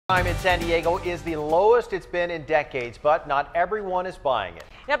Crime in San Diego is the lowest it's been in decades, but not everyone is buying it.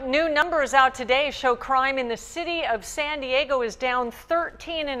 Yep, new numbers out today show crime in the city of San Diego is down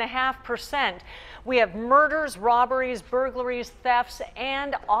 13.5%. We have murders, robberies, burglaries, thefts,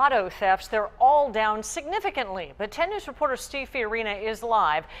 and auto thefts. They're all down significantly. But 10 News reporter Steve Fiorina is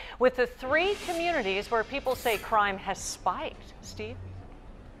live with the 3 communities where people say crime has spiked. Steve?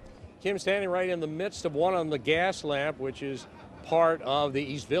 Kim, standing right in the midst of one on the Gaslamp, which is part of the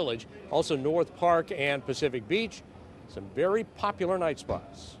East Village, also North Park and Pacific Beach, some very popular night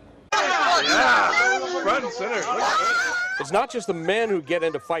spots. Yeah, front and center. It's not just the men who get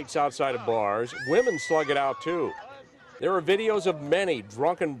into fights outside of bars, women slug it out too. There are videos of many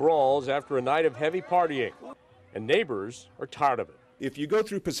drunken brawls after a night of heavy partying, and neighbors are tired of it. If you go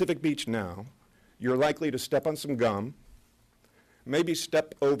through Pacific Beach now, you're likely to step on some gum, maybe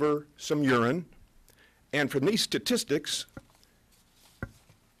step over some urine, and from these statistics,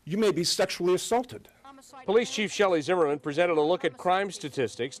 you may be sexually assaulted. Police Chief Shelley Zimmerman presented a look at crime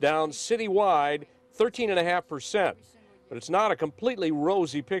statistics, down citywide 13.5%. But it's not a completely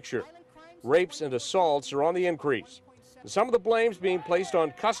rosy picture. Rapes and assaults are on the increase. And some of the blame's being placed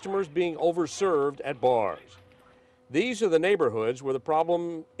on customers being overserved at bars. These are the neighborhoods where the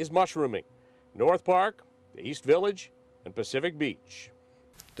problem is mushrooming: North Park, the East Village, and Pacific Beach.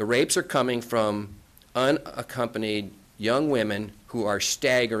 The rapes are coming from unaccompanied young women who are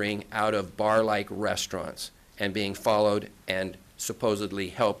staggering out of bar-like restaurants and being followed and supposedly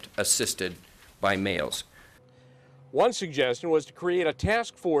helped, assisted by males. One suggestion was to create a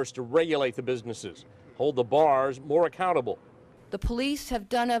task force to regulate the businesses, hold the bars more accountable. The police have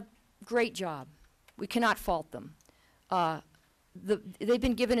done a great job. We cannot fault them. They've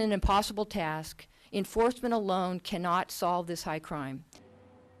been given an impossible task. Enforcement alone cannot solve this high crime.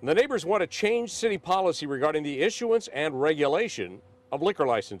 The neighbors want to change city policy regarding the issuance and regulation of liquor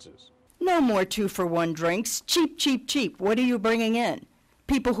licenses. No more 2-for-1 drinks. Cheap, cheap, cheap. What are you bringing in?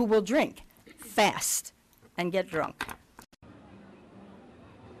 People who will drink fast and get drunk.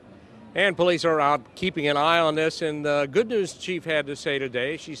 And police are out keeping an eye on this. And the good news chief had to say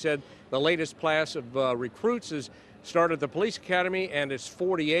today, she said the latest class of recruits has started at the police academy, and it's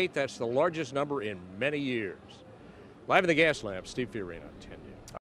 48. That's the largest number in many years. Live in the Gaslamp, Steve Fiorina, 10 News.